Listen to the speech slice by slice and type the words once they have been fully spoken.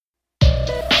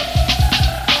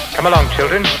Come along,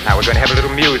 children. Now we're going to have a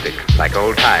little music, like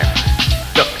old times.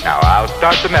 Look, now I'll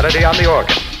start the melody on the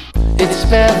organ. It's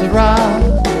Spare the Rock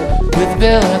with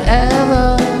Bill and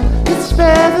Ella. It's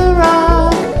Spare the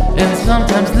Rock and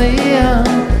sometimes Liam.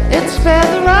 It's Spare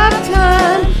the Rock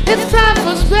time. It's time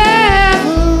for Spare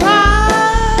the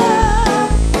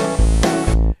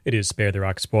Rock. It is Spare the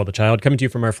Rock, Spoil the Child, coming to you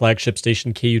from our flagship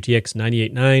station, KUTX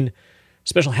 98.9.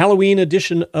 Special Halloween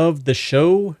edition of the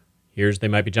show. Here's They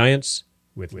Might Be Giants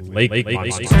with Lake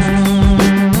Monsters.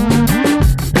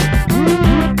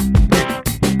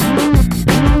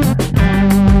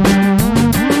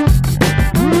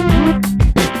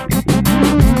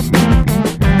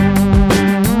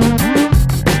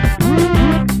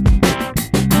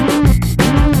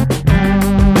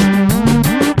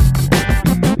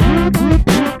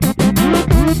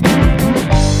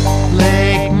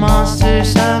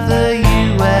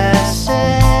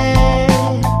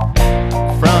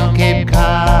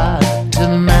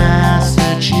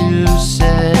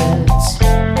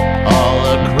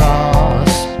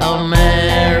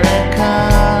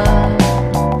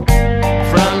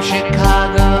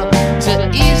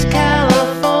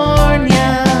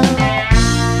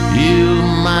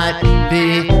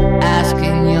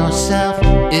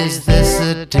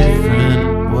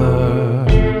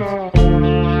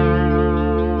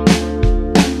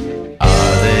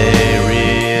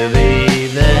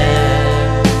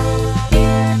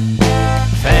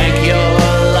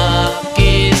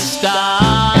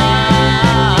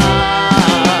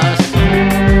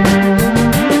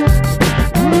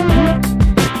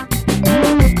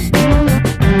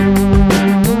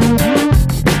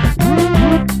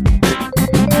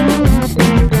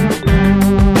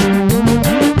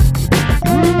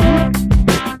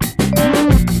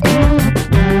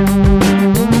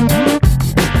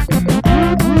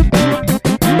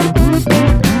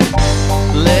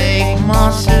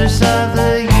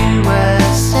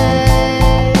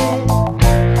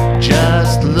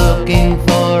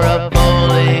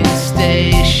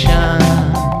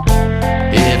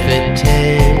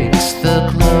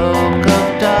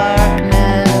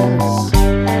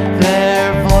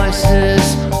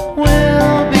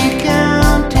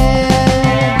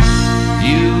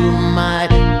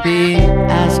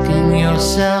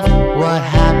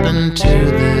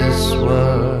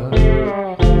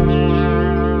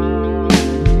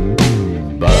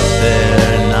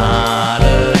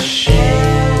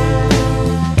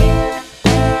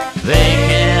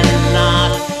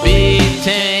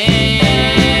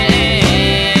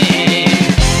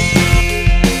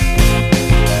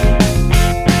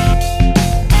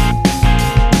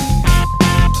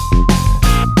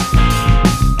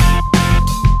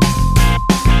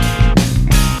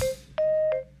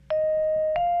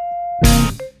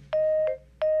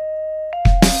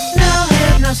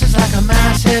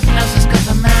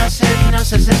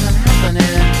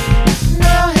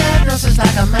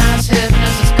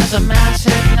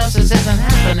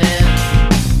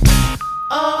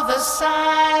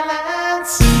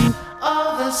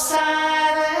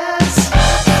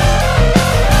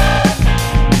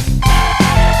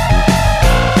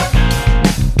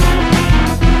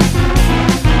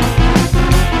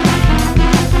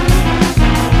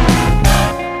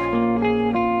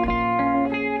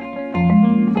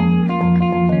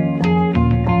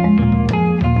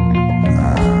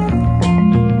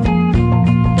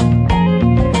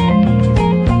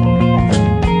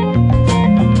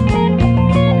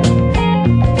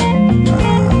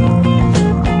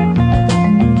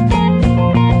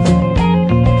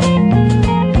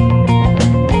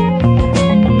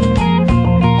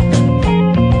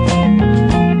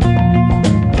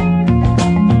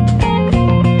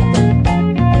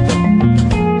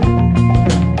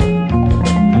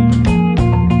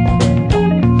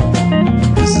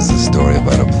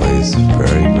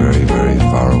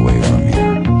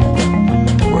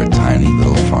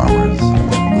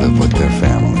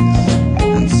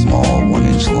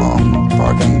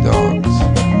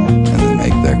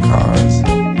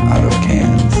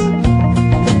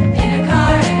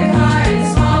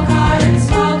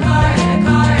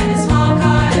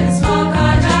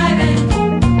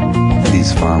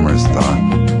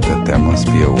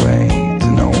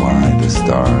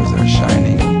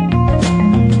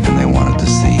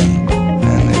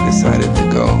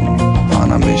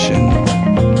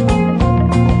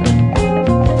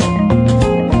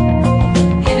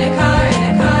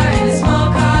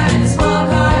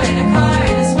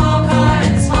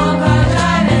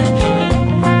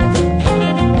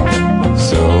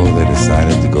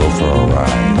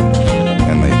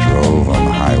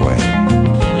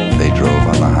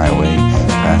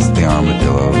 Past the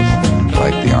armadillos,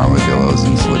 like the armadillos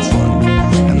in Switzerland.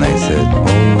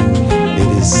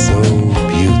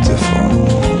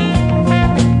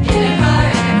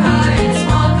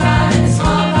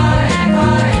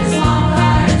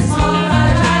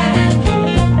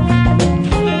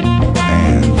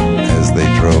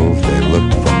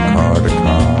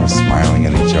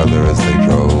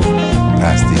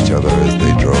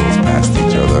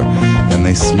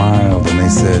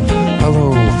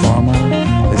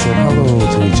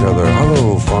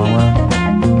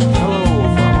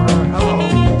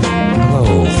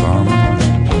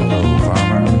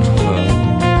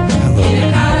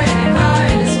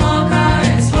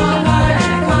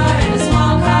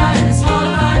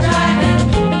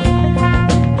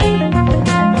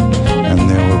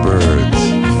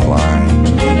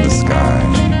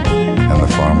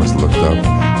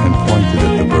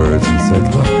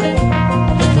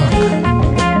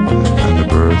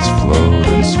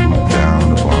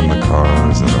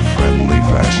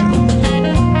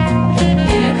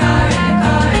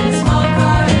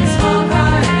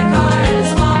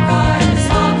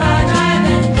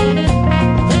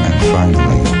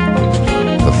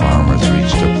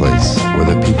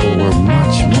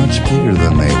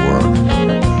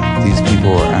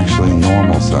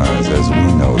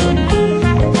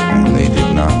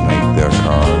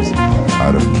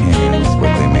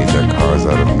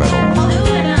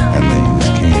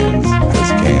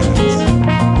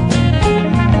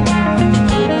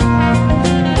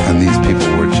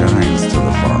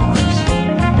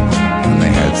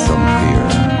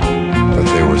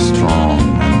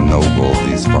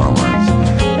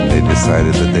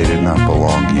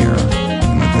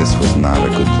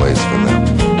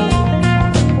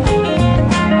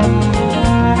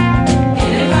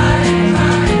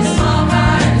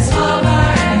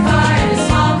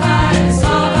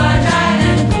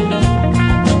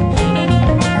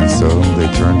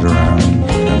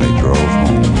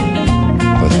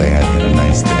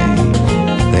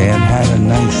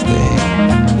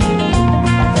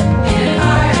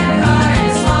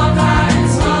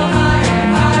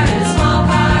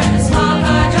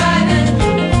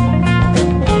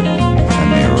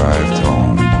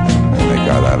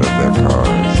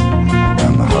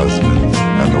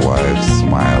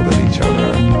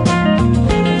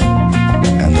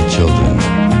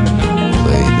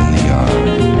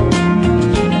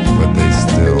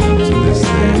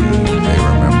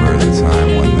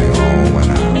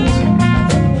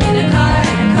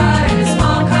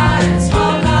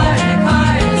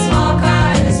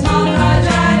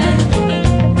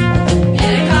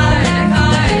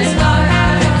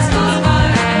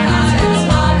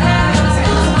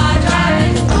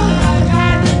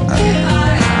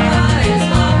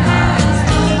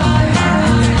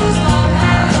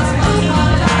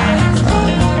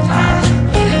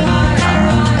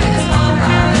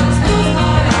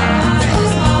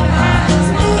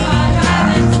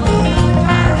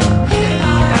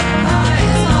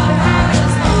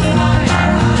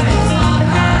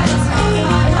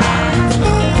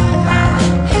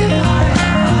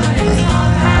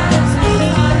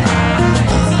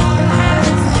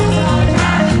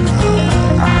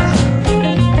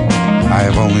 I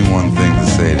have only one thing to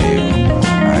say to you.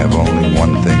 I have only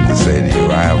one thing to say to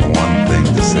you. I have one thing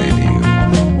to say to you.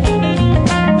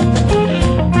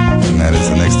 And that is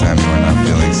the next time you are not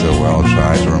feeling so well,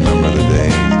 try to remember the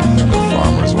days the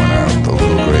farmers went out, the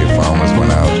little gray farmers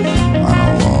went out on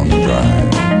a long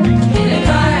drive.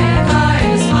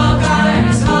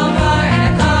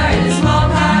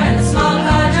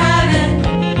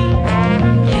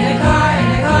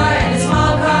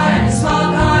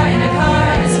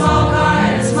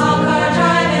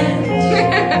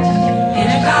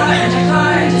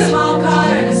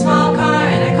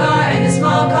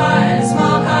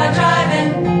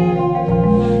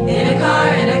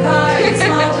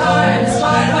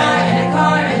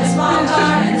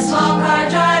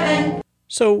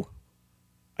 So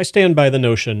I stand by the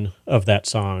notion of that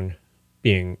song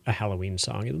being a Halloween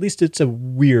song. At least it's a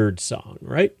weird song,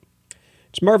 right?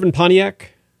 It's Marvin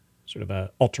Pontiac, sort of an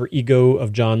alter ego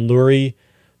of John Lurie.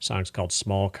 The song's called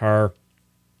Small Car.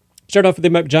 Start off with the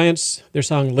Might Be Giants, their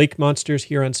song Lake Monsters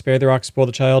here on Spare the Rock, Spoil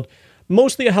the Child.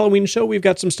 Mostly a Halloween show. We've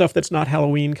got some stuff that's not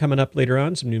Halloween coming up later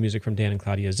on. Some new music from Dan and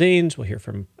Claudia Zanes. We'll hear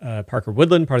from Parker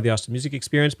Woodland, part of the Austin Music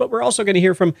Experience. But we're also going to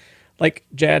hear from, like,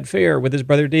 Jad Fair with his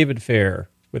brother David Fair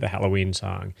with a Halloween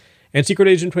song. And Secret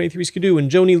Agent 23 Skidoo and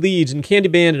Joni Leeds and Candy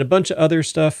Band and a bunch of other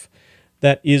stuff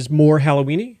that is more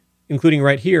Halloween-y, including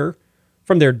right here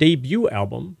from their debut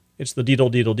album. It's the Deedle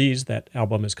Deedle Dees. That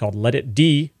album is called Let It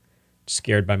D.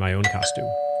 Scared by My Own Costume.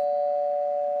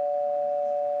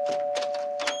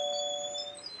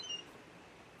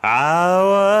 I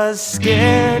was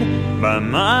scared by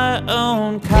my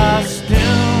own costume.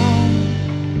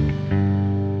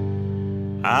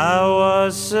 I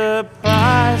was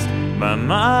surprised by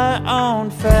my own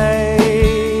face.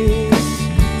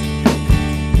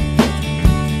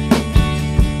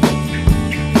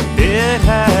 It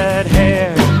had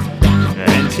hair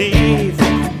and teeth.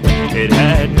 It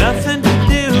had nothing to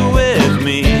do with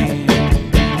me.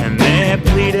 And they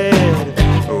pleaded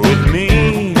with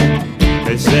me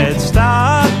said,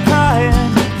 stop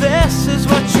crying, this is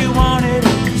what you wanted.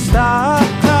 Stop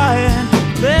crying,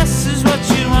 this is what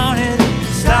you wanted.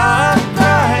 Stop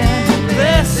crying,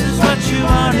 this is what you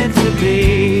wanted to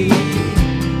be.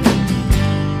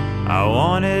 I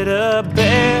wanted a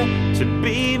bear to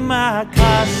be my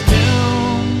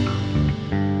costume,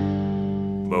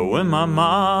 but when my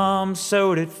mom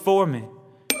sewed it for me,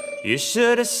 you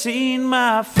should have seen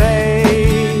my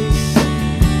face.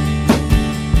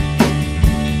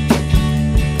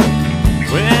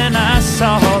 When I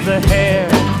saw the hair,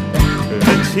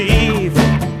 the teeth,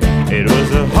 it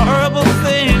was a horrible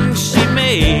thing she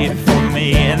made for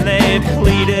me. And they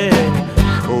pleaded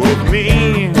with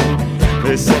me.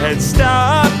 They said,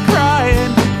 stop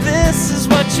crying, this is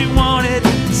what you wanted.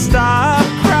 Stop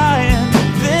crying,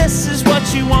 this is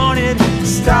what you wanted.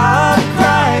 Stop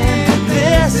crying,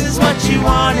 this is what you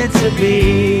wanted to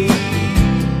be.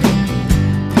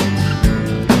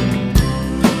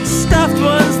 Stuffed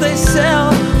ones they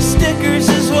sell, stickers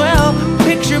as well,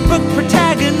 picture book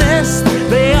protagonists,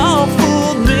 they all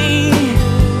fooled me.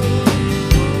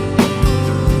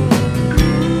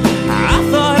 I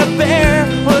thought a bear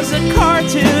was a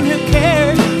cartoon, who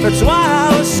cared? That's why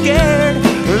I was scared,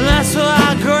 and that's why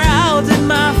I growled at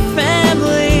my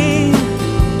family.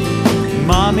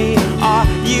 Mommy, are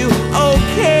you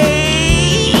okay?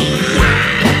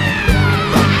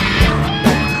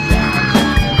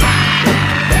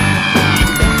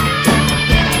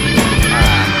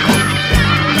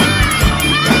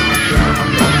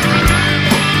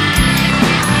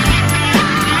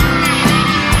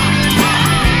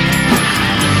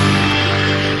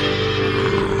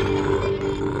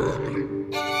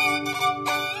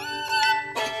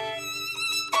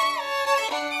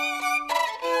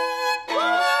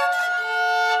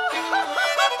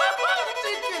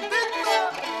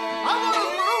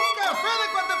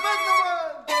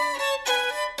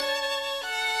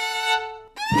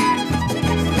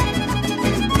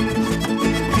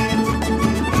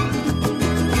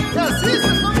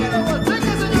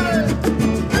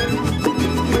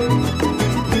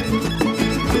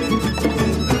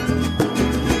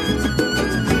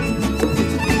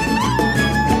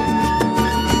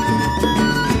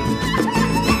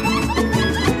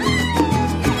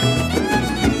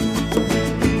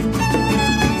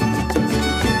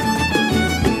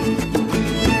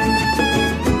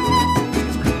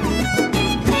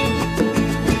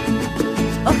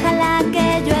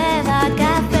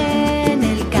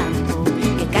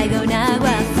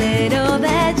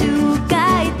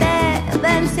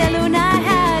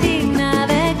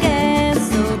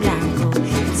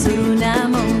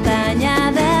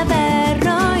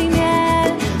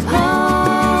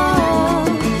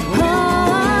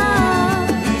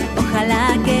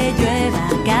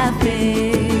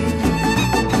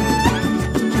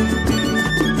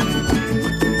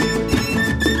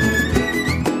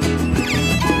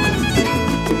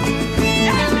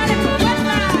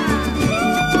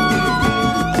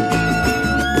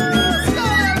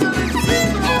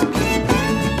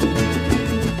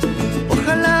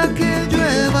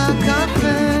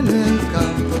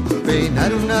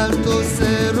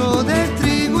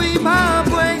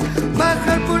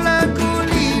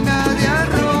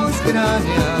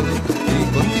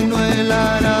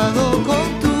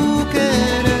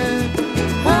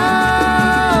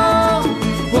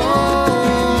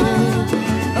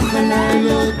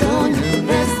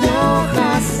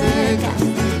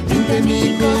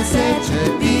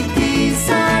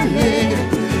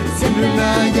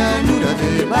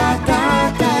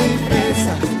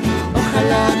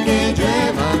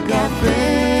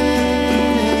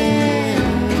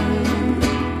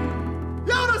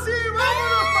 Y ahora sí,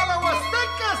 vámonos para la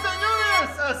Huasteca, señores.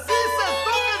 Así se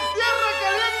toca.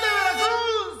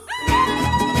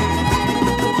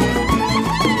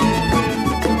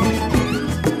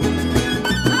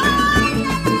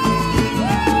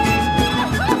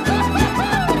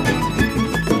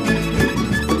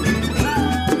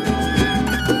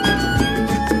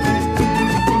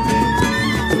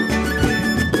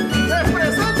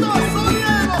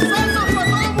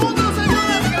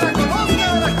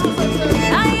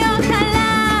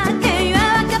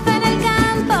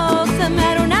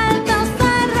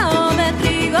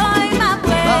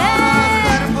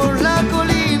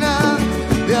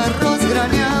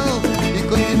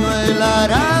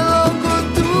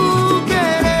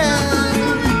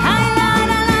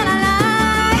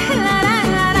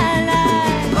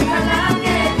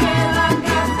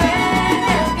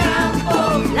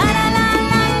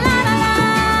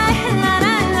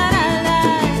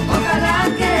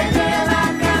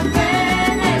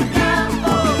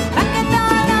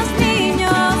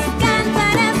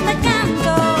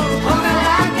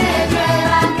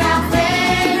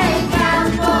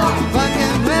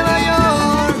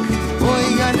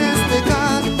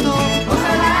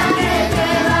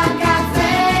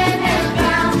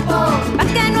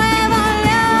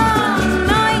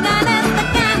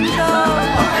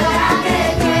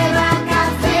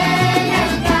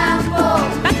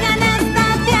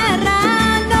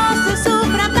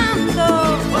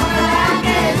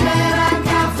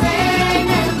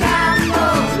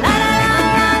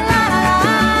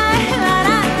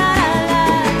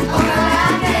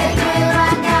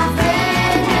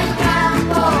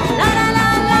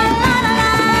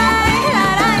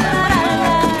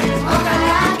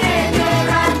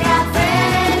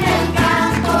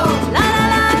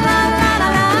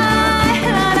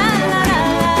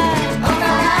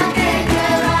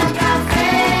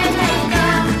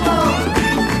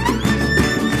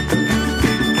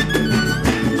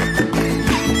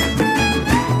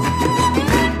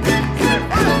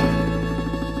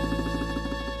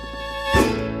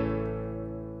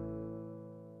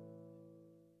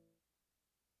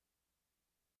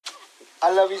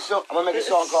 love you so. I'm gonna make a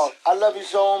song called I Love You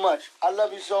So Much. I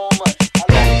love you so much. I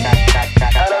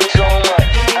love you so much.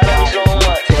 I love you so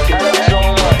much. I love you so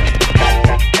much.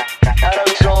 I love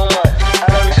you so much. I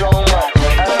love you so much.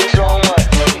 I love you so much.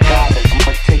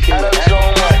 I love you so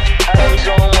much. I love you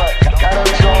so much. I love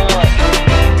you so much.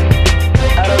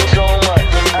 I love you so much. I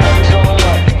love you so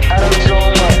much. I love you so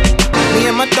much. Me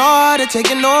and my daughter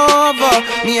taking over.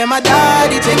 Me and my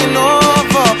daddy taking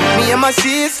over. Me and my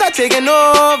sister taking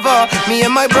over. Me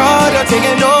and my brother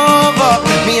taking over.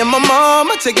 Me and my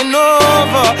mama taking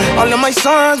over. All of my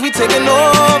sons, we taking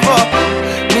over.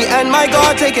 Me and my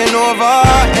God taking over.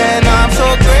 And I'm so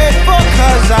grateful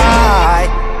cause I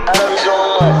love you so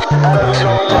much. I love you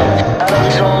so much. I love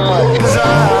you so much. Cause I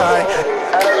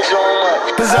love you so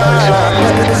much. Cause I love you so much.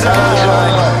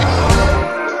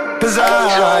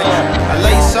 I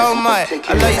love you so much.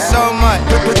 I love you so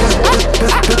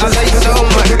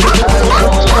much.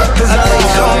 I love you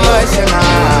so much. And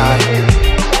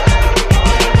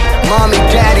Mommy,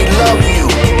 Daddy love you.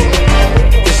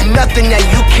 There's nothing that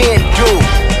you can't do.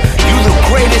 You the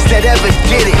greatest that ever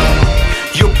did it.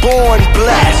 You're born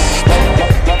blessed.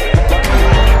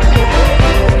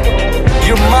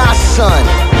 You're my son.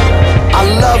 I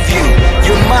love you.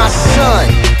 You're my son.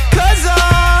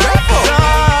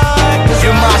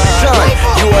 You're my son,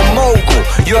 you're a mogul,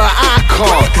 you're an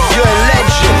icon, you're a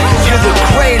legend, you're the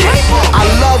greatest.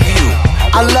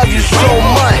 I love you so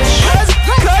much.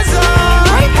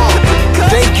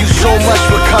 Thank you so much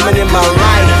for coming in my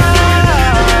life.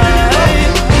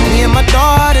 Me and my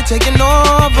daughter taking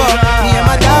over. Me and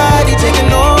my daddy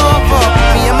taking over.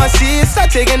 Me and my sister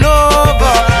taking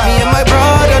over. Me and my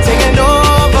brother taking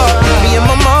over. Me and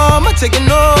my mama taking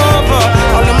over.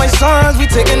 All of my sons, we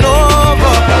taking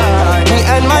over. Me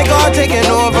and my God taking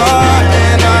over.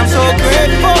 And I'm so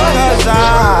grateful cause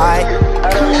I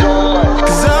love you so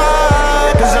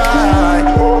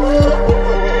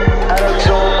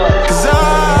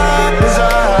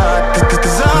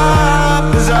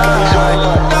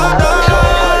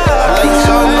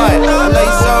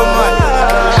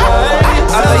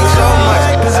much.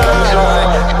 Cause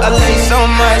I love you so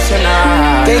much. Cause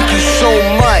thank you so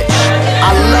much.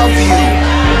 I love you.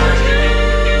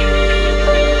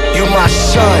 You're my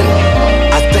son.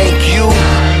 I thank you.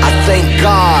 I thank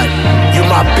God. You're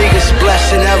my biggest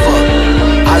blessing ever.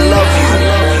 I love you.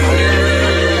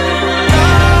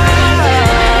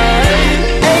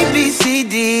 A, B, C,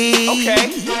 D. Okay.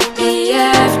 E,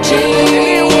 F, G,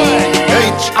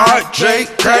 H, I, J,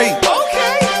 K.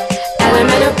 okay. L, M,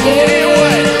 N, O, P,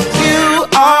 Q,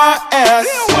 R, S,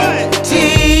 T,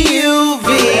 U, V,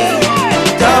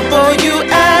 W,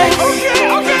 X,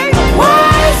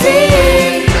 Y, Z.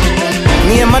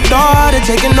 Me and my daughter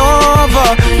taking over.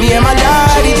 Me and my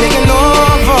daddy taking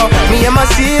over. Me and my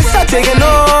sister taking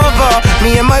over.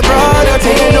 Me and my brother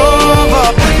taking over.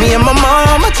 Me and my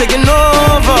mama taking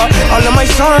over. All of my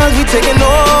sons, we taking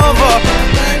over.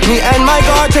 Me and my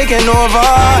God taking over.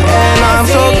 And I'm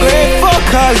so grateful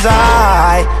cause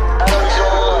I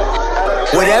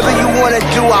Whatever you wanna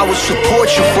do, I will support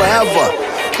you forever.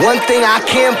 One thing I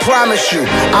can promise you,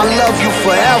 I love you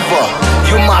forever.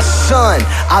 You're my son,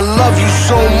 I love you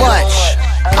so much.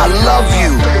 I love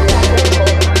you.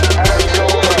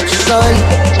 Son,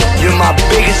 you're my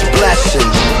biggest blessing.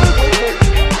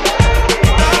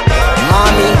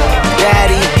 Mommy,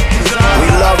 Daddy, we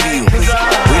love you.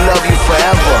 We love you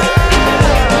forever.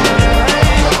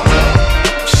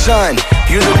 Son,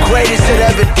 you're the greatest that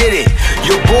ever did it.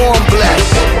 You're born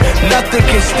blessed. Nothing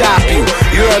can stop you.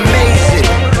 You're amazing.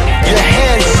 You're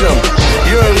handsome.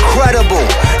 You're incredible.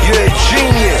 You're a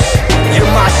genius. You're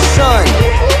my son.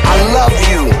 I love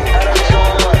you.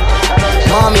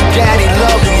 Mom and Daddy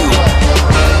love you.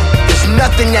 There's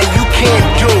nothing that you can't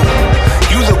do.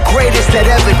 You're the greatest that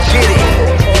ever did it.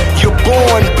 You're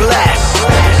born blessed.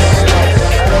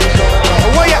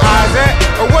 where your eyes at,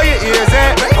 or where your ears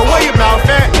at, or where your mouth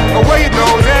at, or where your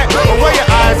nose at, or where your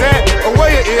eyes at, or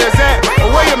where your ears at, or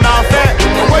where your mouth at,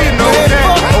 or where your nose at,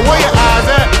 or where your eyes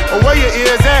at, or where your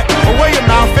ears at, or where your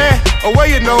mouth at, or where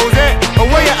your nose at, or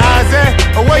where your eyes at,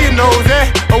 or where your nose at,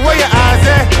 or where your eyes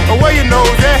at, or where your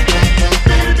nose at.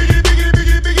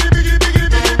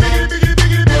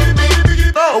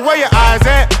 Or where your eyes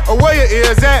at, or where your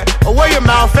ears at, or where your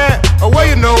mouth at, or where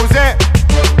your nose at.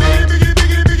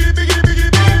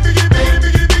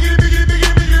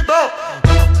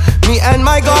 Me and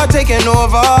my God taking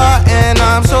over, and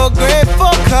I'm so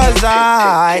grateful cause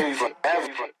I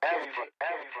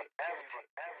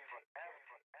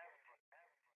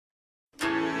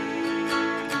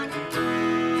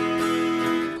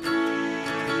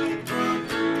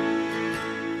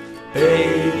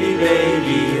Baby,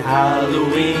 baby,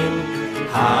 Halloween,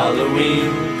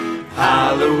 Halloween,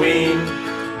 Halloween,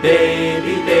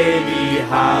 baby, baby,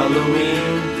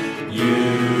 Halloween.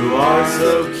 You are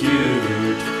so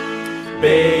cute.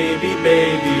 Baby,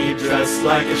 baby, dressed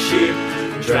like a sheep,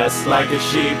 dressed like a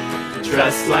sheep,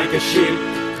 dressed like a sheep.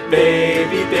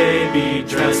 Baby, baby,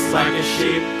 dressed like a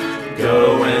sheep.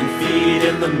 Go and feed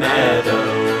in the meadow.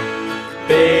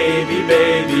 Baby,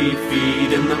 baby,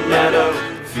 feed in the meadow.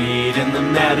 Feed in the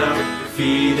meadow,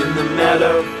 feed in the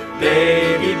meadow.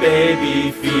 Baby,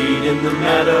 baby, feed in the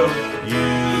meadow.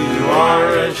 You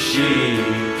are a sheep.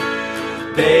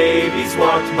 Babies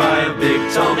walked by a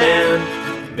big tall man.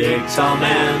 Big tall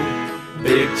man,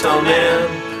 big tall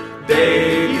man.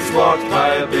 Babies walked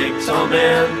by a big tall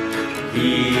man.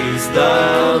 He's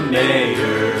the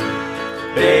mayor.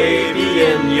 Baby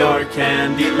in your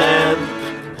candy land.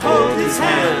 Hold his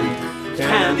hand,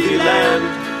 candy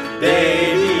land.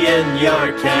 Baby in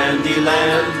your candy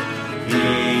land.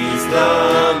 He's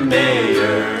the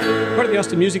mayor. Part of the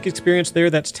Austin music experience there,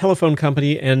 that's Telephone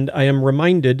Company, and I am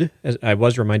reminded, as I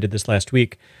was reminded this last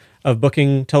week, of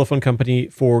booking Telephone Company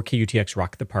for KUTX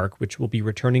Rock the Park, which will be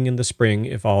returning in the spring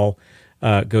if all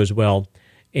goes well.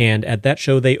 And at that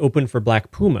show, they opened for Black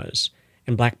Pumas.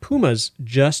 And Black Pumas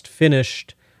just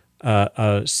finished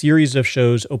a series of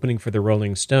shows opening for the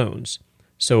Rolling Stones.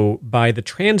 So by the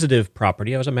transitive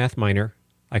property, I was a math minor.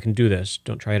 I can do this.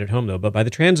 Don't try it at home, though. But by the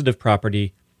transitive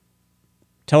property,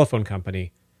 Telephone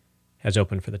Company has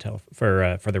opened for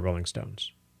the Rolling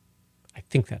Stones. I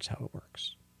think that's how it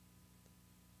works.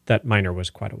 That minor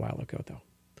was quite a while ago, though.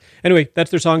 Anyway,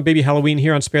 that's their song, Baby Halloween,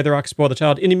 here on Spare the Rock, Spoil the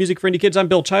Child. Indie music for indie kids. I'm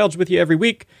Bill Childs with you every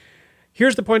week.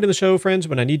 Here's the point of the show, friends,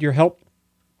 when I need your help.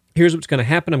 Here's what's going to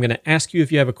happen. I'm going to ask you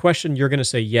if you have a question. You're going to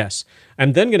say yes.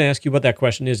 I'm then going to ask you what that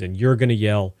question is, and you're going to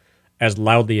yell as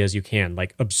loudly as you can,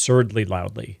 like absurdly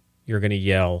loudly. You're going to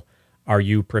yell, "Are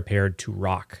you prepared to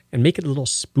rock?" And make it a little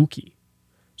spooky.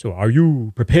 So, are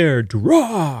you prepared to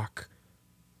rock?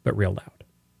 But real loud.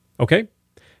 Okay?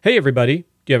 Hey, everybody.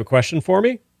 Do you have a question for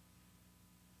me?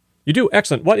 You do?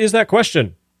 Excellent. What is that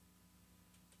question?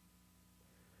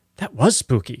 That was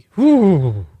spooky.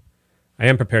 Whew. I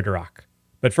am prepared to rock.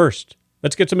 But first,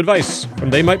 let's get some advice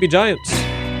from They Might Be Giants.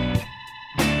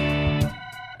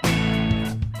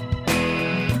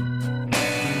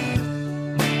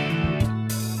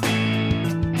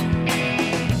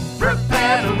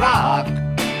 Prepare to rock.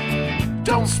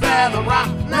 Don't spare the rock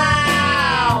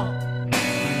now.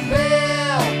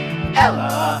 Bill,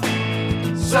 Ella,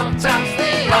 sometimes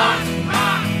Leon.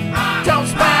 Don't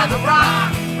spare the rock.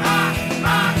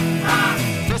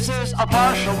 This is a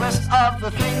partial list of the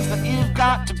things that you've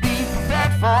got to be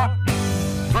prepared for.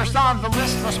 First on the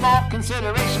list for small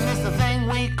consideration is the thing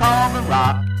we call the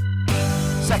rock.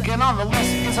 Second on the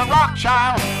list is a rock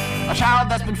child, a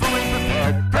child that's been fully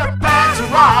prepared. Prepare to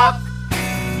rock.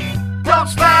 Don't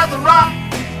spare the rock.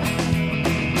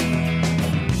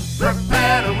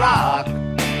 Prepare to rock.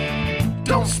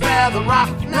 Don't spare the rock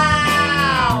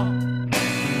now.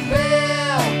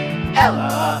 Bill,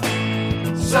 Ella,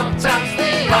 sometimes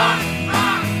Leon.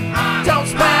 Don't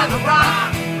spare the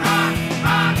rock.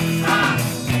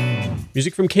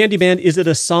 Music from Candyman. Is it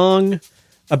a song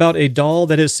about a doll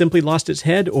that has simply lost its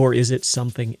head, or is it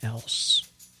something else?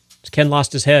 It's Ken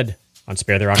Lost His Head on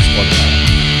Spare the Rock.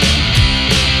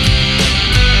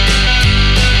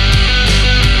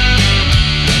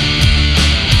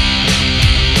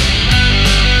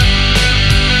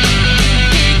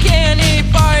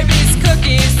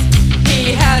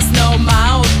 He has no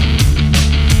mouth.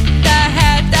 The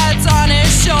head that's on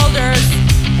his shoulders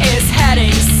is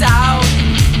heading south.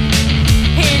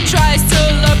 He tries to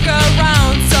look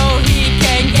around so he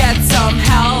can get some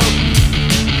help.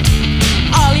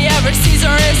 All he ever sees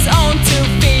are his own 2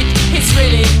 feet. He's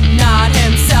really not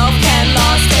himself. Ken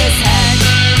lost his head.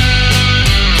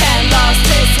 Ken lost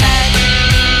his head.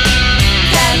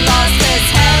 Ken lost his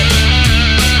head.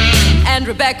 And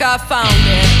Rebecca found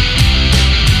it.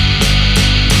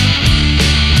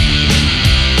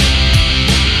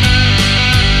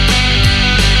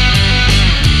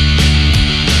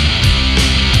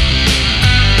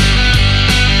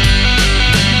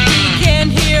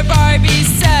 Barbie's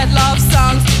sad love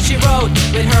songs she wrote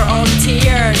with her own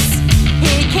tears.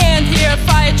 He can't hear a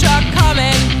fire truck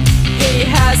coming. He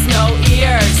has no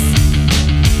ears.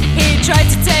 He tried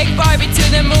to take Barbie to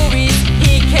the movies.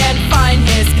 He can't find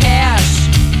his cash.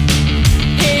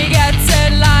 He gets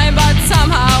in line but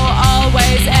somehow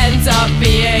always ends up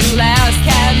being last.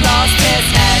 Ken lost his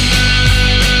head.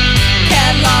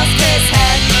 Ken lost his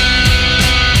head.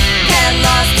 Ken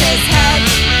lost his head.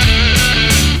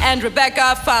 And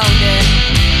Rebecca found it.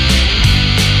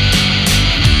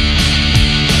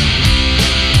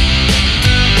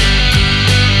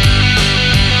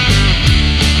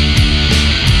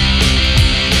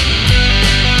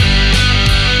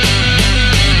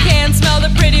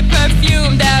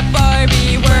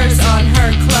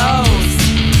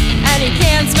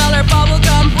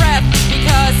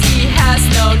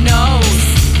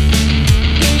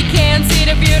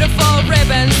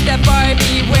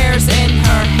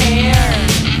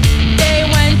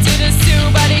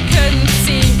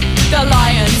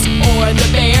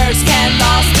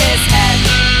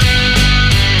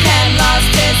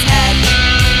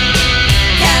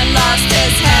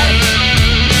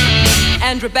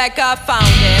 and Rebecca found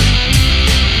it.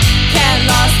 Ken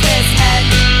lost his head.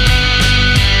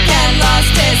 Ken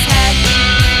lost his head.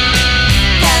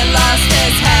 Ken lost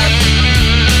his head,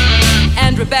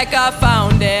 and Rebecca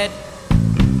found it.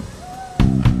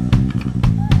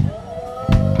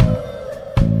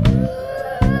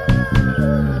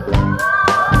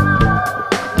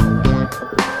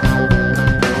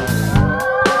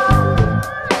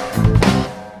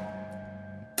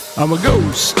 I'm a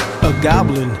ghost, a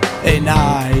goblin, and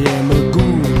I am a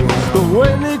ghoul. But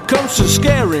when it comes to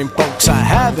scaring folks, I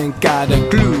haven't got a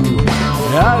clue.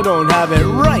 I don't have it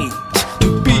right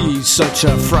to be such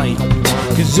a fright.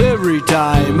 'Cause every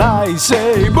time I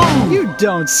say boo, you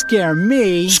don't scare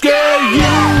me. Scare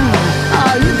you!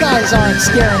 Oh, you guys aren't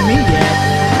scaring me yet.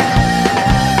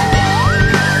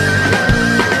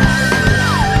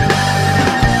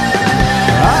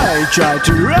 I try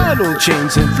to rattle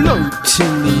chains and float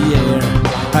in the air.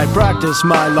 I practice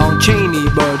my long chainy,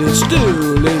 but it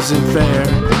still isn't fair.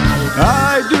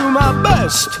 I do my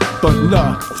best, but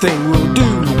nothing will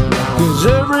do. 'Cause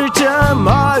every time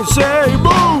I say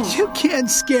boo, you can't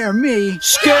scare me.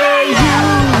 Scare you!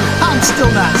 I'm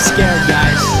still not scared,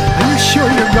 guys. Are you sure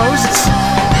you're ghosts?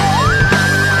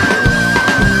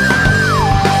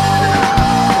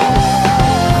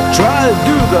 Try to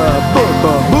do the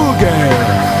boogie,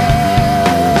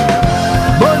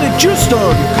 but it just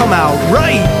doesn't come out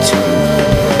right.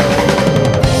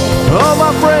 All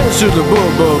my friends do the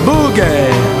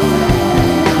boogie.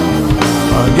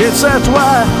 I guess that's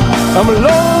why I'm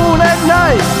alone at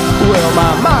night. Well,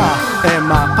 my ma and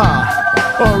my pa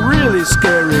are really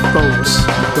scary folks,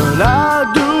 but I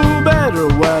do better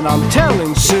when I'm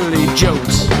telling silly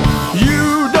jokes.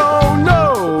 You don't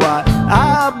know what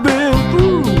I've been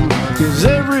through, 'cause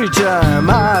every time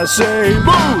I say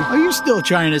boo, are you still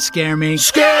trying to scare me?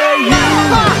 Scare you!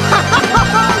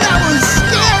 That was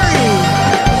scary!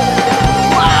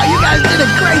 Wow, you guys did a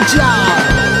great job!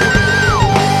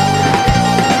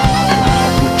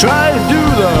 Try to do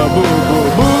the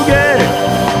boogie,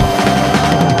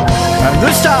 and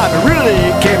this time it really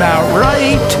came out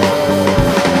right.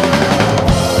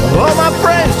 All my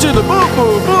friends do the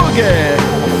boogie.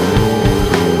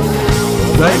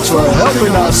 Thanks for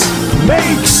helping us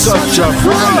make such a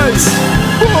prize.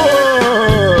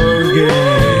 Boogie.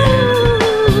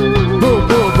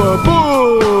 Boogie.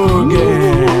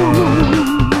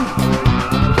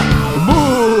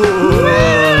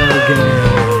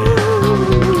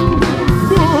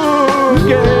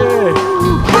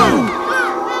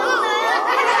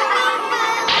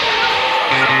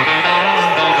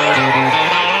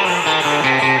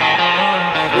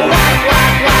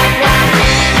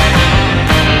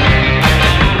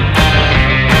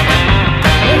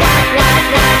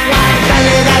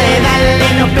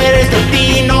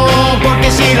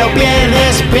 Si lo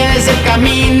pierdes, pierdes el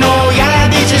camino. Y ahora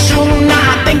dices una,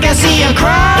 think I see you cry.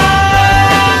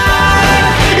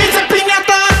 It's a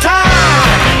piñata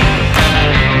time.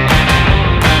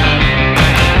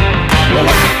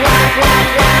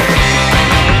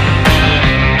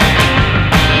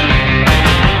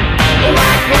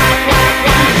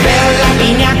 Veo la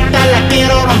piñata, la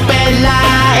quiero romperla.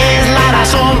 Es la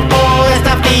razón por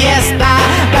esta fiesta.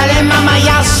 Dale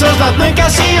mamayazos, but think I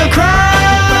see you cry.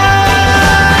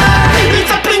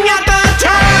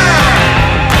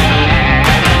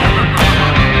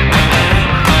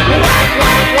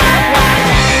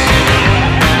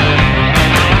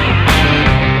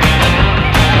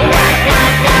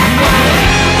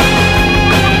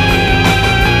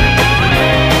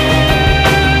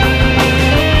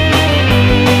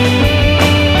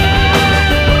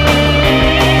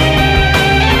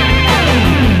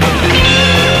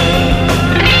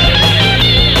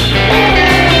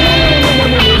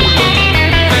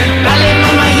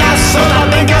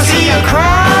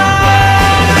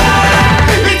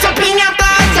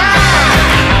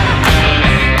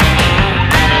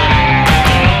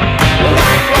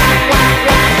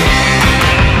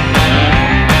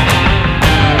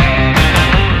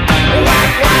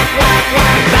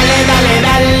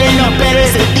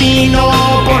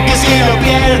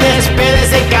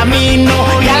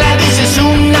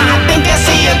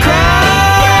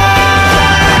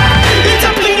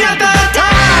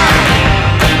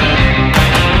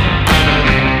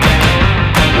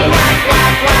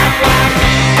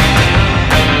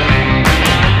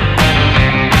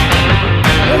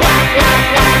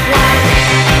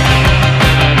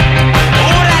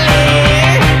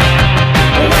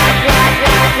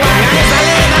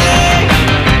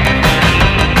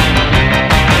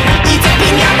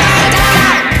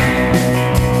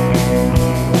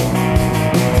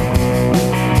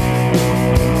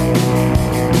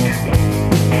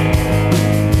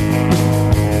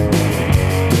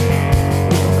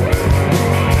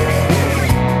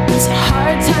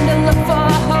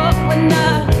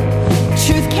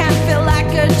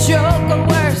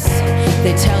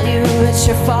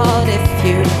 your fault if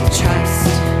you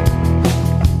trust.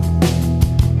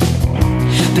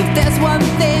 But there's one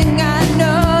thing I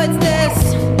know, it's this: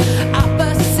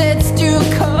 opposites do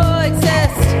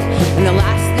coexist, and the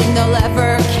last thing they'll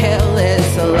ever kill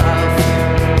is love.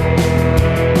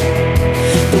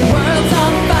 The world's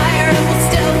on fire and we'll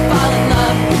still fall in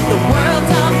love. The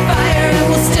world's on fire and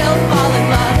we'll still fall in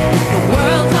love. The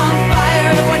world's on fire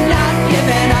and we're not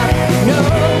giving up. No,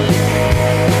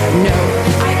 no,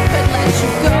 I could let you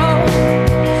go,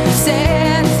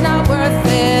 saying it's not worth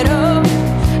it. Oh,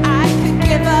 I could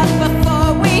give up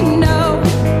before we know.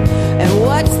 And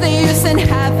what's the use in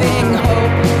having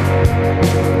hope?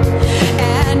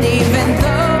 And even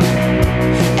though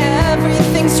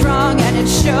everything's wrong and it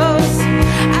shows,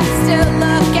 I still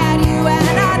look at you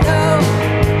and I know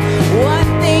one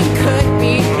thing could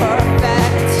be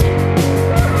perfect.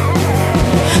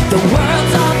 The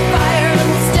world's on fire and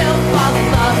we'll still fall in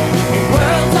love. The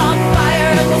world's on fire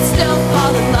and we'll still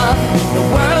fall in love. The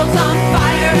world's on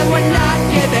fire and we're not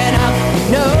giving up.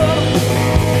 No,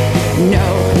 no.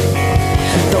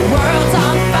 The world's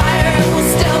on fire and we'll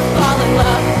still fall in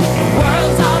love. The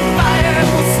world's on fire and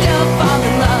we'll still fall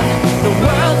in love. The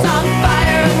world's on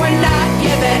fire and we're not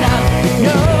giving up.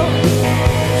 No,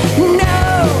 no.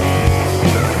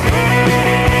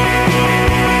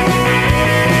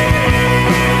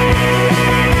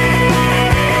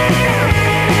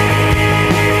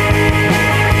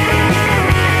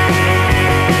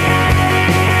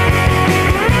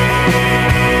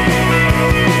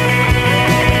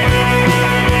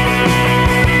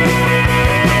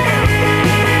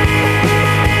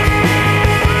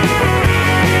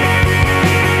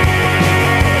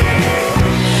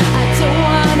 I don't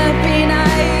wanna be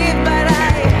naive, but I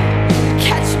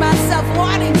catch myself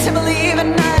wanting to believe,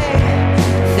 and I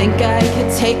think I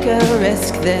could take a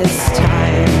risk this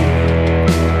time.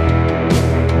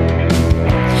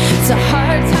 It's a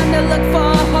hard time to look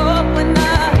for hope when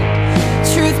the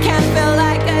truth can feel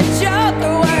like a joke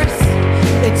or worse.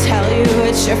 They tell you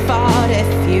it's your fault if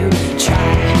you try.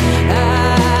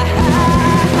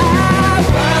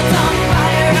 World's on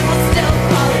fire and we'll still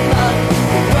fall in love.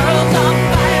 The world's on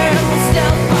fire and we'll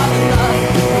still fall in love.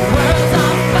 The world's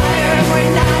on fire and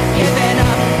we're not giving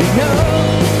up. No,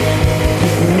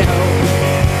 no.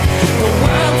 The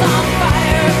world's on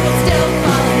fire and we'll still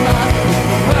fall in love.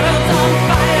 The world's on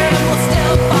fire and we'll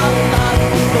still fall in love.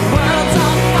 The world's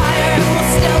on fire and we'll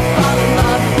still fall in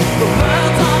love. The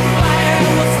world's on fire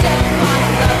and we'll still fall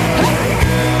in love.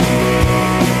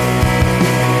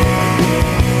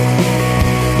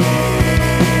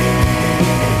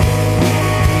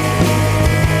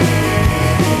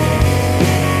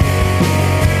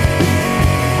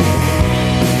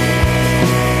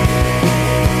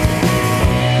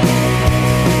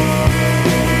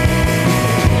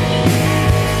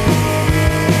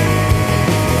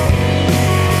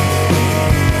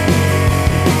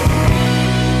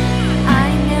 I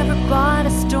never bought a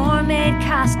store-made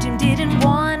costume, didn't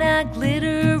want a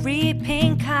glittery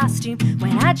pink costume.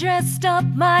 When I dressed up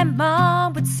my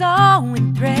mom with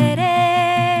sewing thread,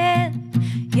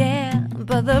 yeah.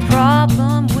 But the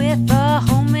problem with a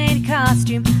homemade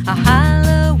costume, a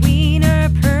Halloween or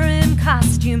Purim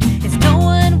costume, is no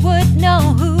one would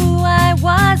know who I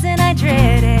was, and I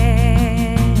dreaded.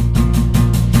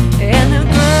 And the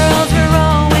girls were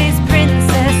always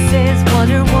princesses,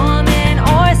 Wonder Woman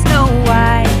or Snow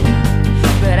White.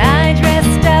 But I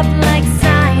dressed up like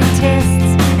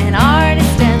scientists, an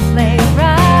artist and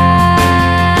playwright.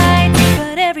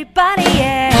 But everybody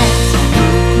asked, who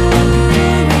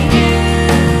are you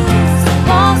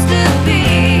supposed to be?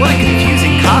 What a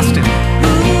confusing costume.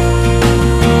 Who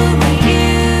are you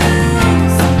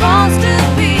supposed to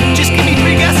be? Just give me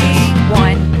 3 guesses.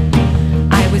 1.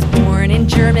 I was born in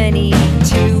Germany.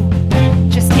 2.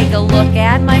 Just take a look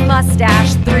at my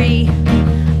mustache. 3.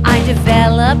 I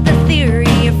developed the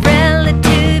theory of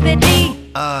relativity.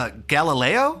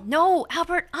 Galileo? No,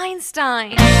 Albert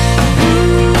Einstein.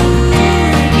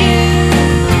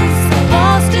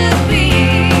 Supposed to be.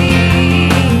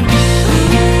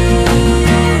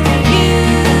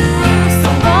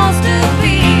 Supposed to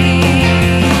be.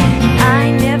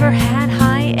 I never had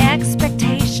high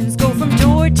expectations. Go from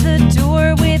door to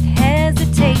door with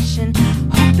hesitation,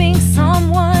 hoping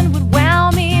someone would wow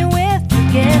me with the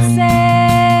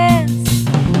guesses.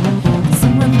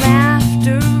 Someone laughed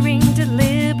during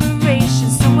deliberation.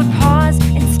 Someone paused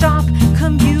and stopped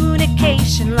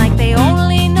communication, like they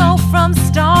only know from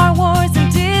Star Wars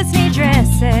and Disney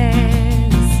dresses.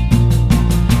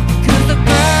 'Cause the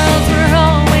girls were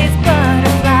always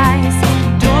butterflies,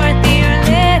 Dorothy or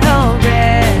Little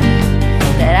Red.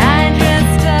 That I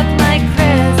dressed up like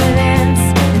presidents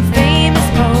and famous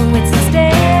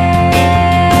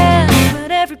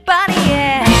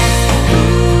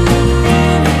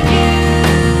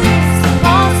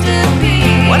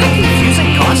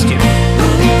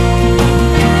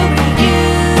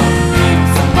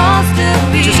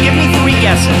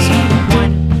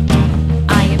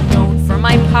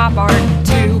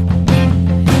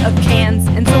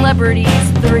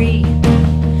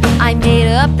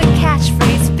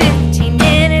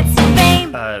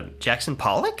Jackson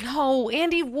Pollock? No,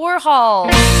 Andy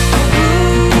Warhol.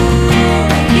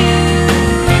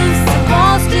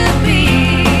 Supposed to be.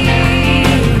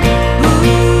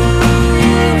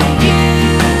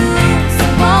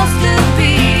 Supposed to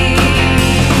be.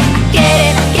 I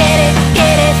get it.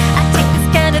 I take this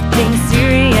kind of thing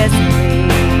seriously.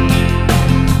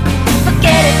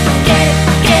 Forget it.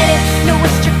 No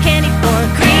extra candy for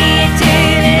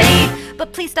creativity. But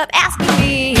please stop asking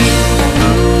me.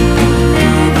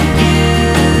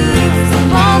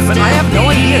 But I have no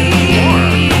idea who you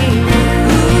are.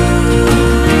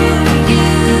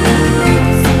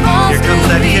 Here comes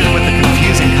that kid with the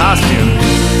confusing costume.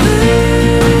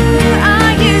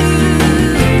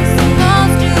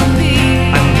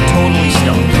 I'm totally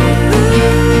stoned.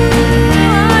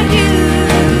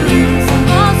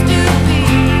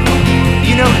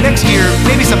 You know, next year,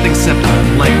 maybe something simpler,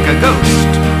 like a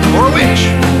ghost, or a witch,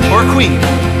 or a queen.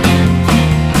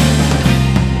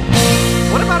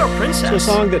 What about a princess? So a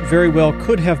song that very well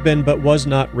could have been but was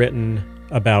not written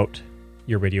about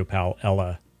your radio pal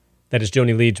Ella. That is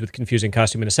Joni Leeds with Confusing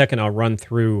Costume. In a second, I'll run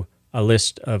through a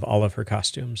list of all of her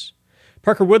costumes.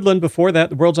 Parker Woodland, before that,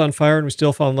 The World's on Fire and We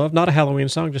Still Fall in Love. Not a Halloween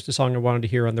song, just a song I wanted to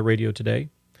hear on the radio today.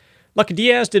 Lucky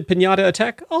Diaz did Pinata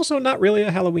Attack, also not really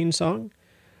a Halloween song.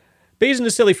 Bays and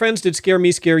His Silly Friends did Scare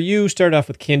Me, Scare You. Started off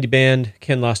with Candy Band.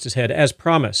 Ken Lost His Head, as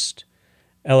promised.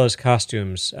 Ella's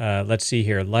costumes. Let's see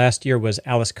here. Last year was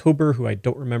Alice Kober, who I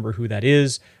don't remember who that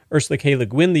is. Ursula K. Le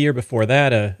Guin the year before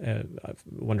that, a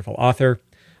wonderful author.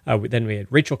 Then we had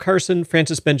Rachel Carson,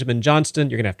 Frances Benjamin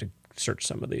Johnston. You're going to have to search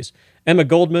some of these. Emma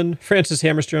Goldman, Frances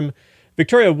Hammerstrom,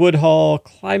 Victoria Woodhull,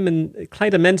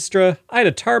 Clytemnestra,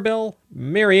 Ida Tarbell,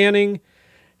 Mary Anning,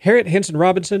 Harriet Hanson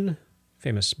Robinson,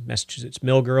 famous Massachusetts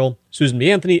mill girl, Susan B.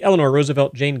 Anthony, Eleanor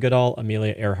Roosevelt, Jane Goodall,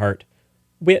 Amelia Earhart,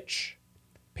 witch,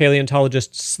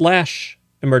 paleontologist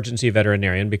 / emergency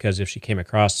veterinarian, because if she came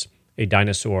across a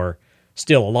dinosaur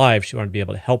still alive, she wanted to be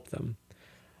able to help them.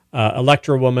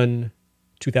 Electra Woman,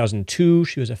 2002,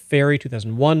 she was a fairy.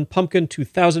 2001, Pumpkin.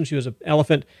 2000, she was an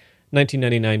elephant.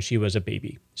 1999, she was a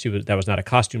baby. That was not a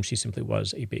costume. She simply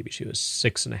was a baby. She was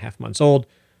 6.5 months old.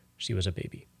 She was a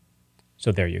baby.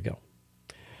 So there you go.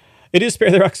 It is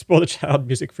Spare the Rock, Spoil the Child,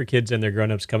 music for kids and their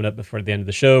grown-ups coming up before the end of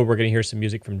the show. We're going to hear some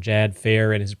music from Jad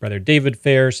Fair and his brother David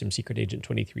Fair, some Secret Agent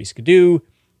 23 Skidoo,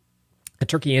 a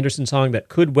Turkey Anderson song that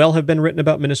could well have been written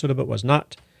about Minnesota but was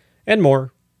not, and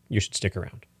more. You should stick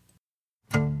around.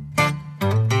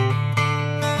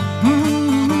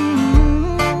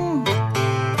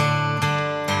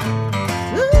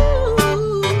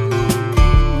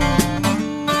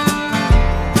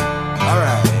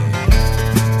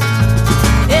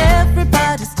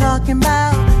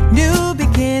 About new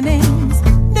beginnings,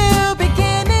 new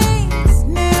beginnings,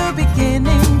 new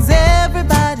beginnings.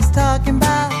 Everybody's talking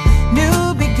about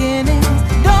new beginnings.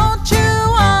 Don't you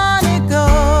wanna go?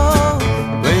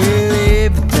 Well,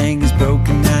 everything is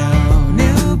broken now.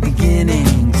 New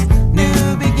beginnings,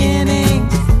 new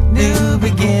beginnings, new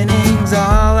beginnings.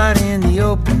 All out in the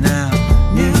open now.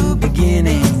 New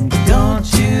beginnings. Don't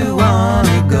you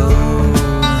wanna go?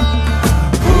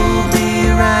 We'll be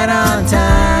right on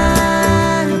time.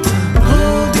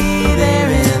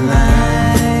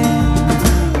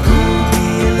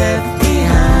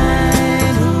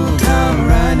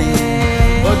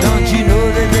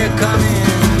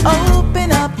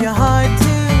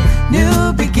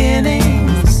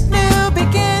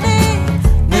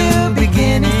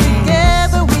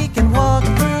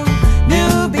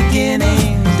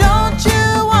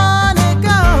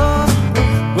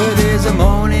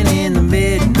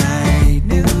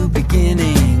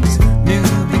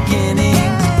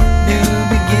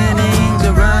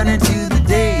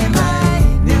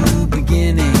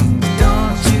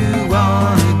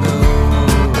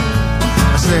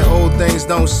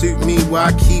 Don't suit me while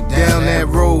I keep down that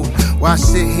road. Why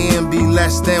sit here and be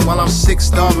less than while I'm sick,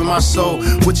 starving my soul?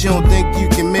 What, you don't think you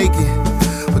can make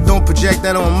it? But don't project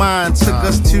that on mine. Took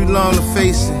us too long to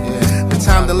face it. The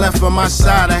time that left on my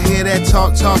side, I hear that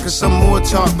talk and some more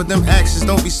talk, but them actions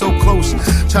don't be so close.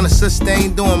 Trying to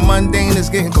sustain, doing mundane is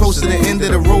getting close to the end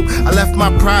of the rope. I left my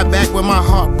pride back when my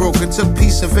heart broke and took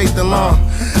peace and faith along.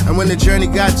 And when the journey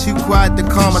got too quiet to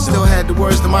calm, I still had the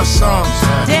words to my songs.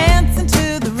 Dancing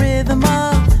to the rhythm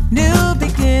of new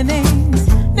beginnings,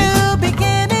 new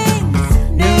beginnings,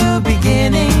 new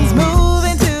beginnings.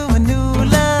 Moving to a new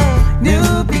love,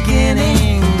 new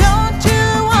beginnings. Don't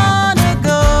you wanna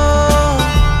go?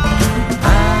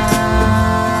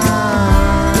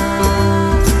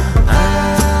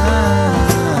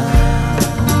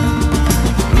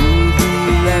 Who'll be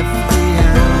left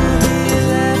behind?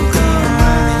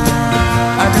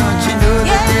 Don't you know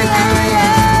that they're coming?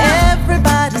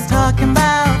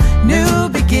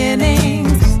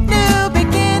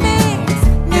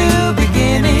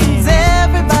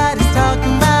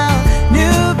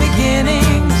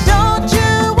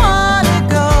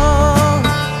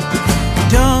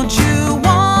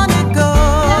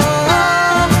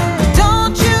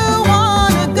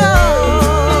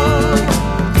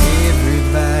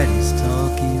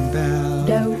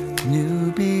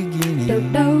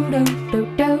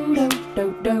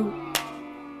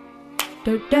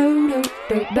 If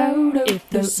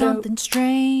there's something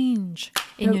strange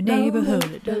in your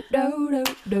neighborhood,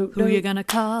 who you gonna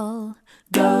call?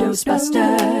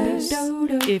 Ghostbusters.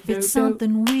 If it's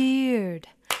something weird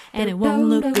and it won't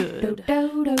look good,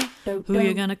 who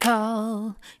you gonna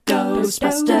call?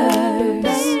 Ghostbusters.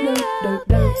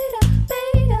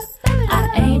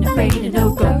 I ain't afraid of no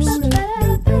ghost.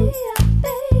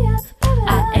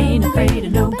 I ain't afraid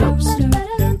of no ghost.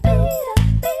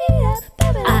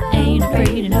 I ain't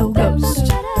afraid of no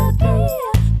ghost.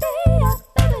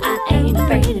 I ain't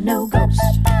afraid of no ghost.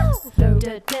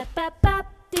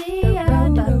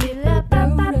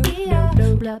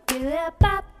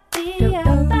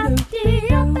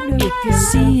 If you're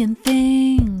seeing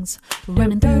things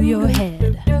running through your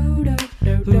head,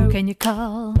 who can you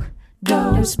call?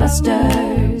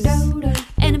 Ghostbusters.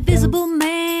 An invisible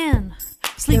man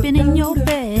sleeping in your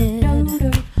bed,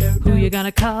 who you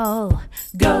gonna call?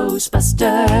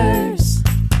 Ghostbusters.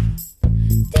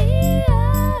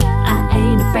 I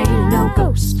ain't afraid of no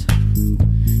ghost.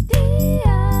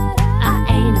 I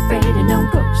ain't afraid of no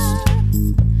ghost.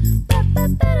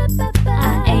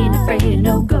 I ain't afraid of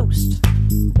no ghost.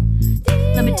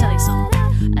 Let me tell you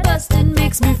something. Bustin'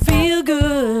 makes me feel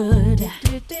good.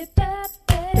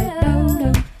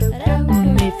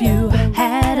 If you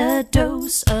had a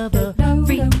dose of a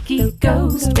freaky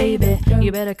ghost, baby,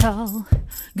 you better call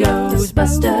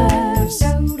Ghostbusters.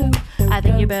 I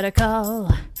think you better call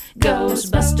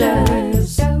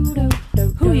Ghostbusters.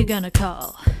 Who you gonna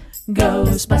call?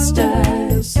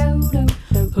 Ghostbusters.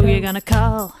 Who you gonna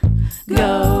call?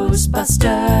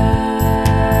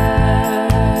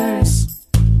 Ghostbusters.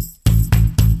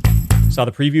 Saw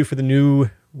the preview for the new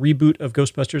reboot of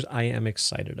Ghostbusters. I am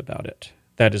excited about it.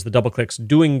 That is the Double Clicks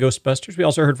doing Ghostbusters. We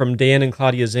also heard from Dan and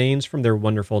Claudia Zanes from their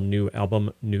wonderful new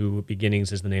album, New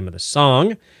Beginnings is the name of the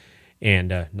song.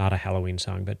 And not a Halloween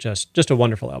song, but just a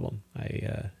wonderful album.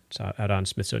 I saw it out on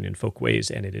Smithsonian Folkways,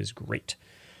 and it is great.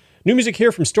 New music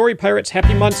here from Story Pirates.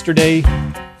 Happy Monster Day.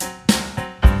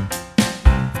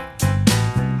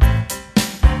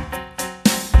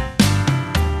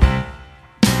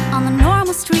 On the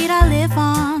normal street I live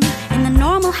on, in the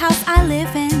normal house I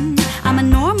live in, I'm a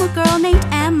normal girl named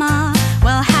Emma.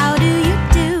 Well, how do you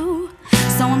do?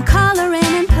 So I'm coloring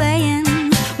and playing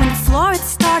when the floor it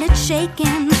started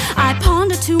shaking. I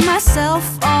pondered to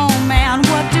myself, oh man,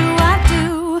 what do I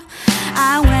do?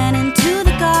 I went into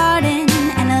the garden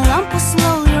and a lump was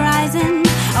slowly rising.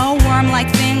 A worm-like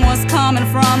thing was coming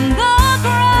from the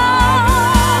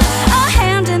ground. A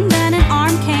hand and then an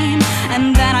arm came,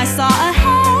 and then I saw a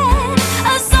head.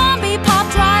 A zombie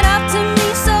popped right up to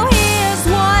me, so here's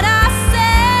what I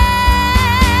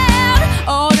said.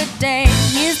 Oh, today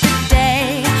is the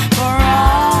day for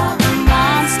all the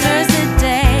monsters.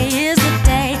 Today is the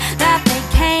day that they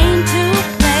came to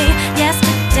play.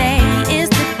 Yesterday is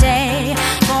the day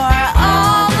for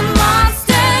all the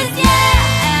monsters,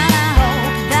 yeah. And I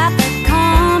hope that they're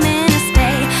coming to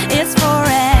stay. It's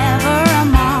forever a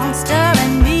monster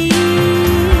and me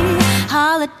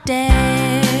holiday.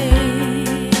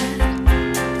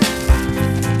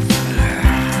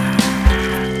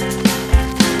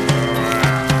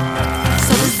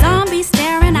 So the zombie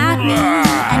staring at me,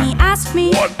 and he asked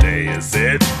me, What day is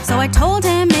it? so I told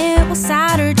him it was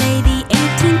Saturday, the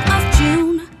 18th of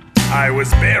June. I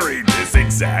was buried this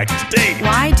exact date.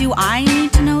 Why do I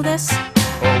need to know this?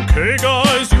 Okay,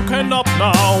 guys, you can up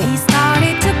now. He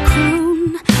started to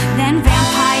croon. Then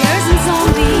vampires and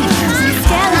zombies and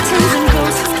skeletons and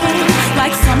ghosts came.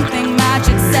 Like something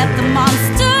magic set the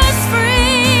monsters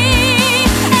free.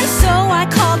 And so I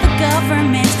called the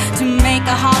government to make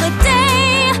a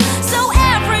holiday, so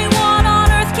everyone on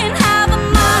earth can have a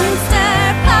monster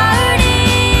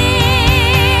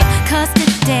party. 'Cause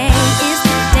today is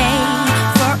the day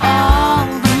for all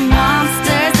the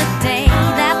monsters. The day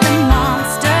that the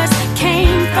monsters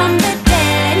came from the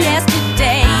dead.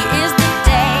 Yesterday is the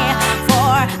day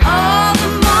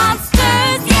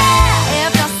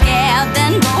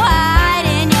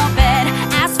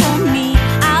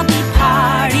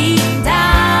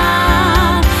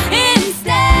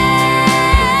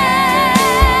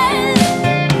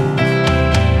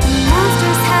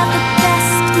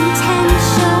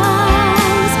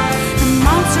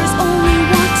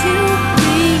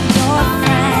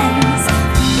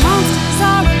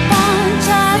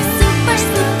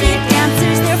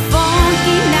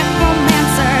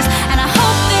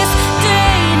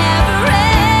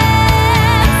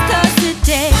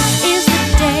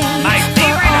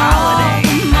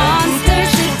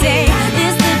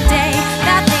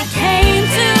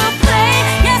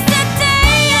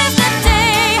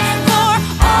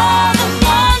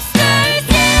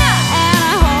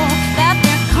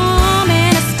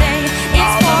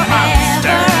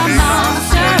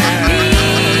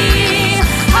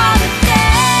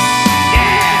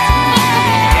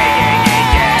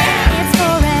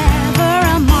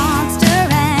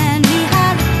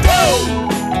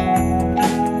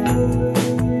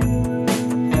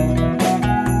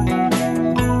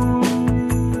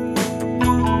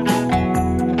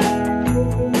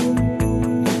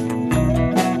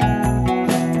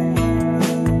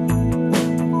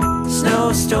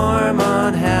snowstorm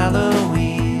on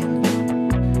Halloween.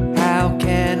 How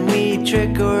can we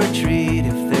trick or treat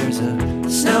if there's a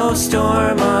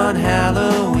snowstorm on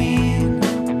Halloween?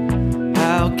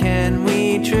 How can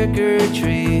we trick or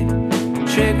treat?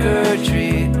 Trick or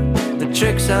treat, the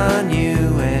trick's on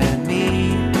you and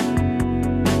me.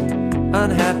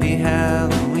 Unhappy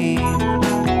Halloween.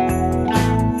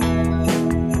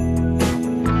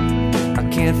 I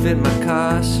can't fit my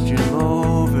costume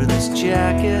over this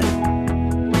jacket.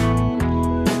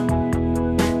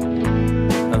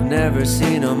 I've never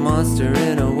seen a monster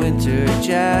in a winter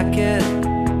jacket.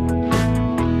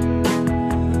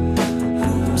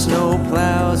 Snow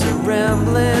plows are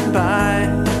rambling by.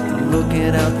 I'm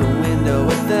looking out the window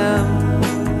at them.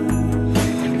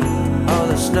 All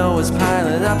the snow is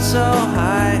piling up so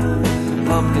high.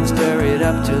 Pumpkins buried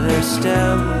up to their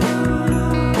stem.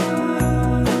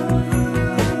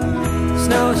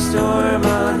 Snowstorm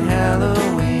on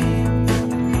Halloween.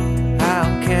 How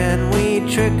can we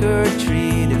trick or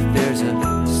treat if there's a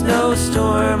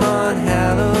snowstorm on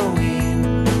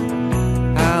Halloween?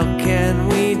 How can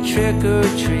we trick or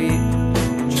treat?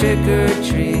 Trick or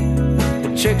treat, the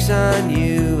trick's on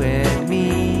you and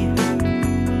me.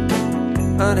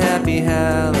 Unhappy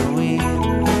Halloween.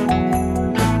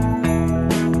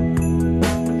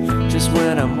 Just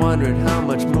when I'm wondering how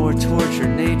much more torture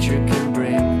nature can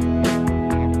bring,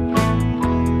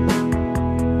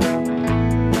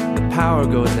 power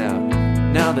goes out.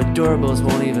 Now the doorbells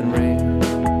won't even ring.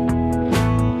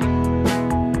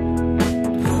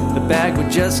 The bag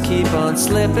would just keep on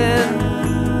slipping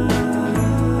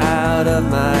out of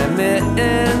my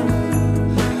mitten.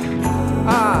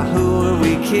 Ah, who are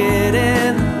we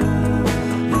kidding?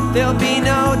 There'll be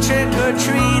no trick or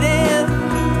treating.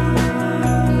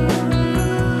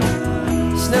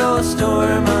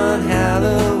 Snowstorm on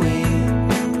Halloween.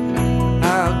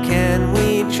 How can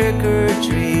we trick or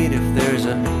treat if there's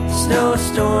a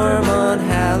snowstorm on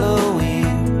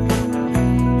Halloween?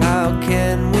 How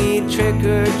can we trick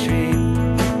or treat?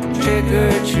 Trick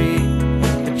or treat,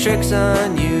 the trick's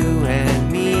on you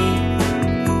and me.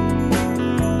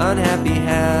 Unhappy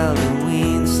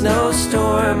Halloween.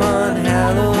 Snowstorm on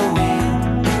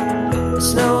Halloween. A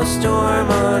snowstorm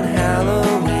on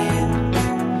Halloween.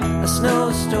 A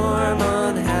snowstorm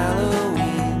on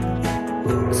Halloween.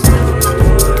 A snowstorm.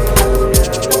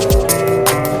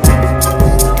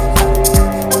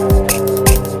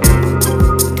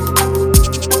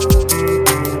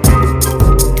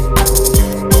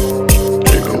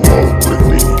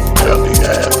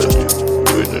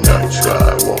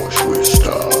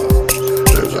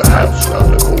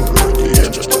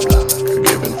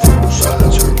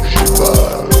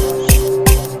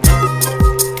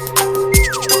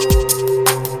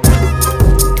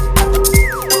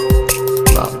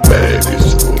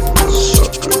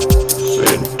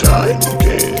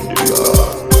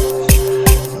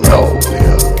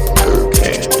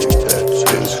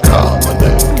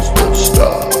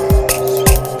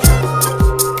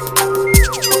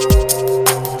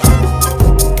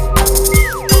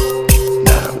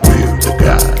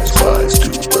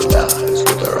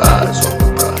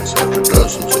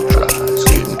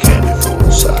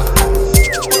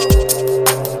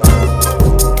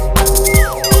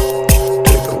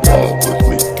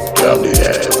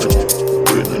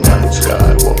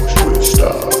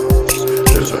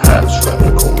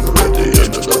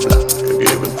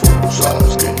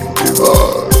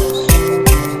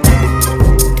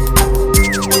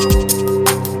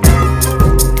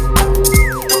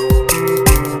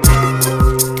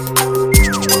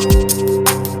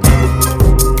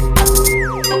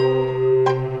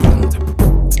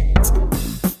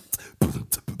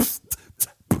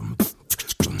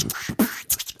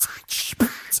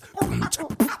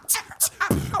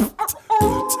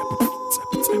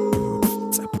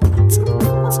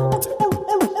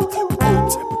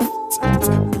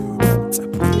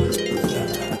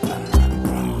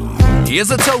 Here's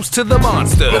a toast to the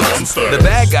monsters. The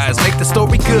bad guys make the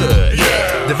story good.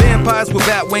 Yeah. The vampires with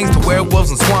bat wings, the werewolves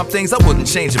and swamp things. I wouldn't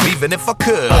change them even if I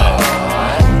could.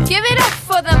 Give it up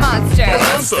for the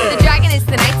monsters. The dragon is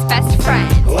the night's best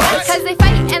friend. Cause they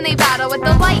fight and they battle with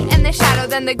the light and the shadow.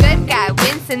 Then the good guy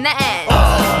wins in the end.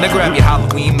 Now grab your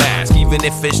Halloween mask, even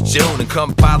if it's June, and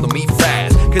come follow me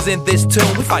fast. Cause in this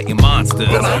tune we fighting monsters.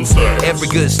 Every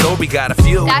good story got a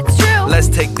few. That's true. Let's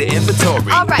take the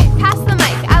inventory. Alright, pass the mic.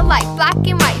 I like black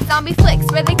and white zombie flicks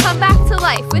where they come back to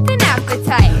life with an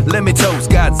appetite. Let me toast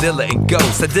Godzilla and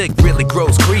ghosts. I dig really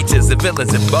gross creatures and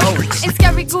villains and boats. And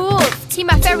scary ghouls, Keep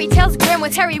my fairy tales grim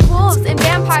with hairy wolves and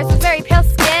vampires with very pale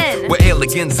skin. Where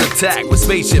aliens attack with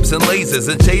spaceships and lasers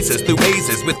and chase us through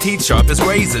mazes with teeth sharp as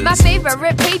razors. My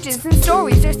favorite pages and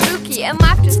stories are spooky and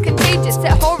laughter's contagious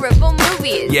at horrible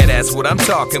movies. Yeah, that's what I'm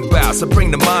talking about. So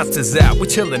bring the monsters out. We're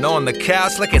chilling on the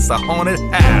couch like it's a haunted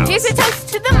house. Here's a toast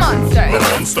to the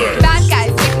monsters. The bad guys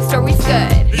make the stories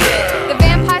good. Yeah. The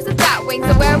vampires with bat wings,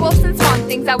 the werewolves and swamp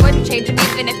things. I wouldn't change them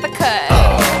even if I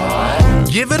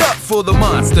could. Give it up for the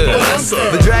monsters.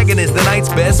 The dragon is the knight's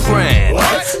best friend.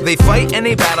 What? They fight and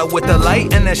they battle with the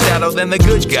light and the shadow. Then the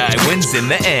good guy wins in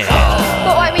the end.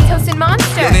 But why we toasting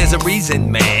monsters? Yeah, there's a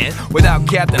reason, man. Without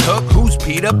Captain Hook, who's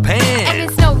Peter Pan? And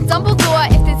there's no Dumbledore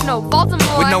if there's no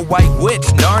Voldemort. With no white witch,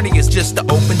 Narnia's just the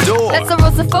open door. That's the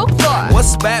rules of folklore.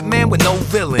 What's Batman with no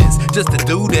villains? Just a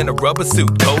dude in a rubber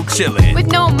suit, cold chillin'.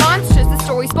 With no monsters, the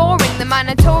story's boring. The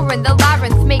Minotaur and the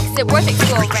Labyrinth makes it worth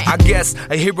exploring. I guess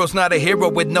a hero's not a hero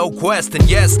with no quest. And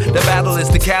yes, the battle is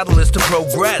the catalyst to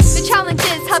progress. The challenge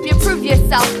is help you prove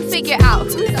yourself and figure out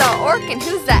who's the orc and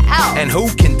who's the elf. And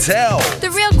who can tell?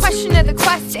 The real question of the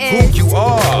quest is who you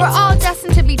are. We're all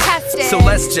destined to be tested. So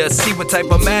let's just see what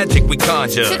type of magic we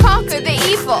conjure to conquer the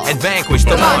evil and vanquish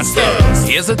the monsters.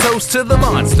 Here's a toast to the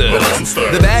monsters.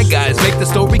 The bad guys make the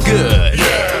story good.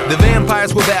 Yeah. The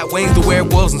vampires with bat wings, the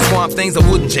werewolves and swamp things. I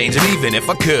wouldn't change them even if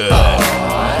I could.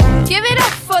 Give it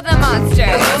up for the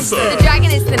monsters. The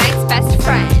dragon is the knight's best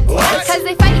friend. Because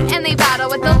they fight and they battle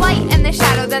with the light and the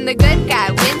shadow. Then the good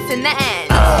guy wins in the end.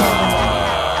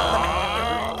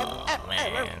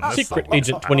 Secret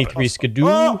Agent 23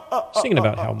 Skidoo singing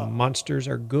about how monsters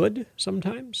are good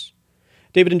sometimes.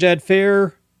 David and Jad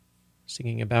Fair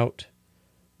singing about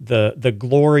the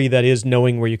glory that is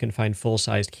knowing where you can find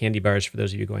full-sized candy bars for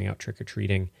those of you going out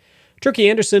trick-or-treating. Turkey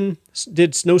Anderson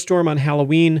did Snowstorm on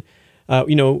Halloween.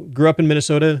 Grew up in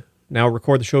Minnesota, now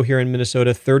record the show here in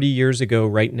Minnesota. 30 years ago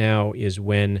right now is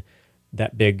when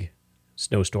that big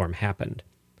snowstorm happened.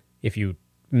 If you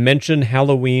mention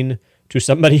Halloween to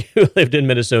somebody who lived in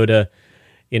Minnesota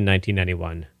in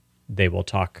 1991, they will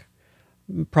talk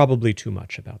probably too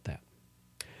much about that.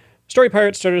 Story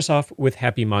Pirates started us off with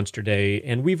Happy Monster Day,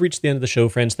 and we've reached the end of the show,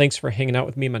 friends. Thanks for hanging out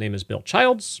with me. My name is Bill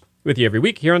Childs, with you every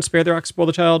week here on Spare the Rock, Spoil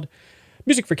the Child,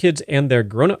 music for kids and their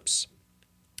grown-ups.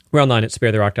 We're online at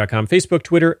sparetherock.com, Facebook,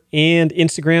 Twitter, and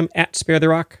Instagram at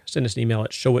sparetherock. Send us an email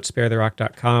at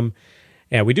show@sparetherock.com.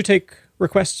 And we do take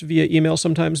requests via email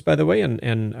sometimes, by the way,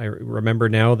 and I remember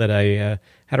now that I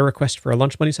had a request for a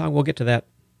Lunch Money song. We'll get to that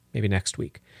maybe next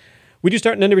week. We do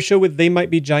start and end every show with They Might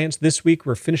Be Giants. This week,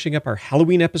 we're finishing up our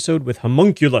Halloween episode with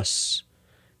Homunculus.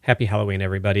 Happy Halloween,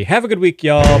 everybody. Have a good week,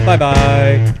 y'all.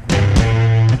 Bye-bye.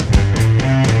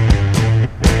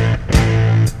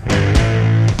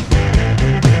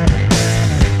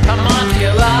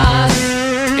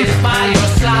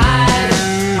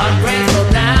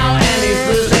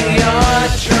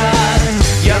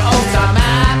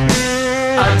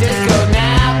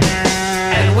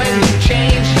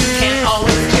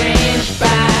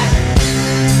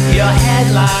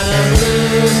 Headliner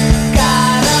blues.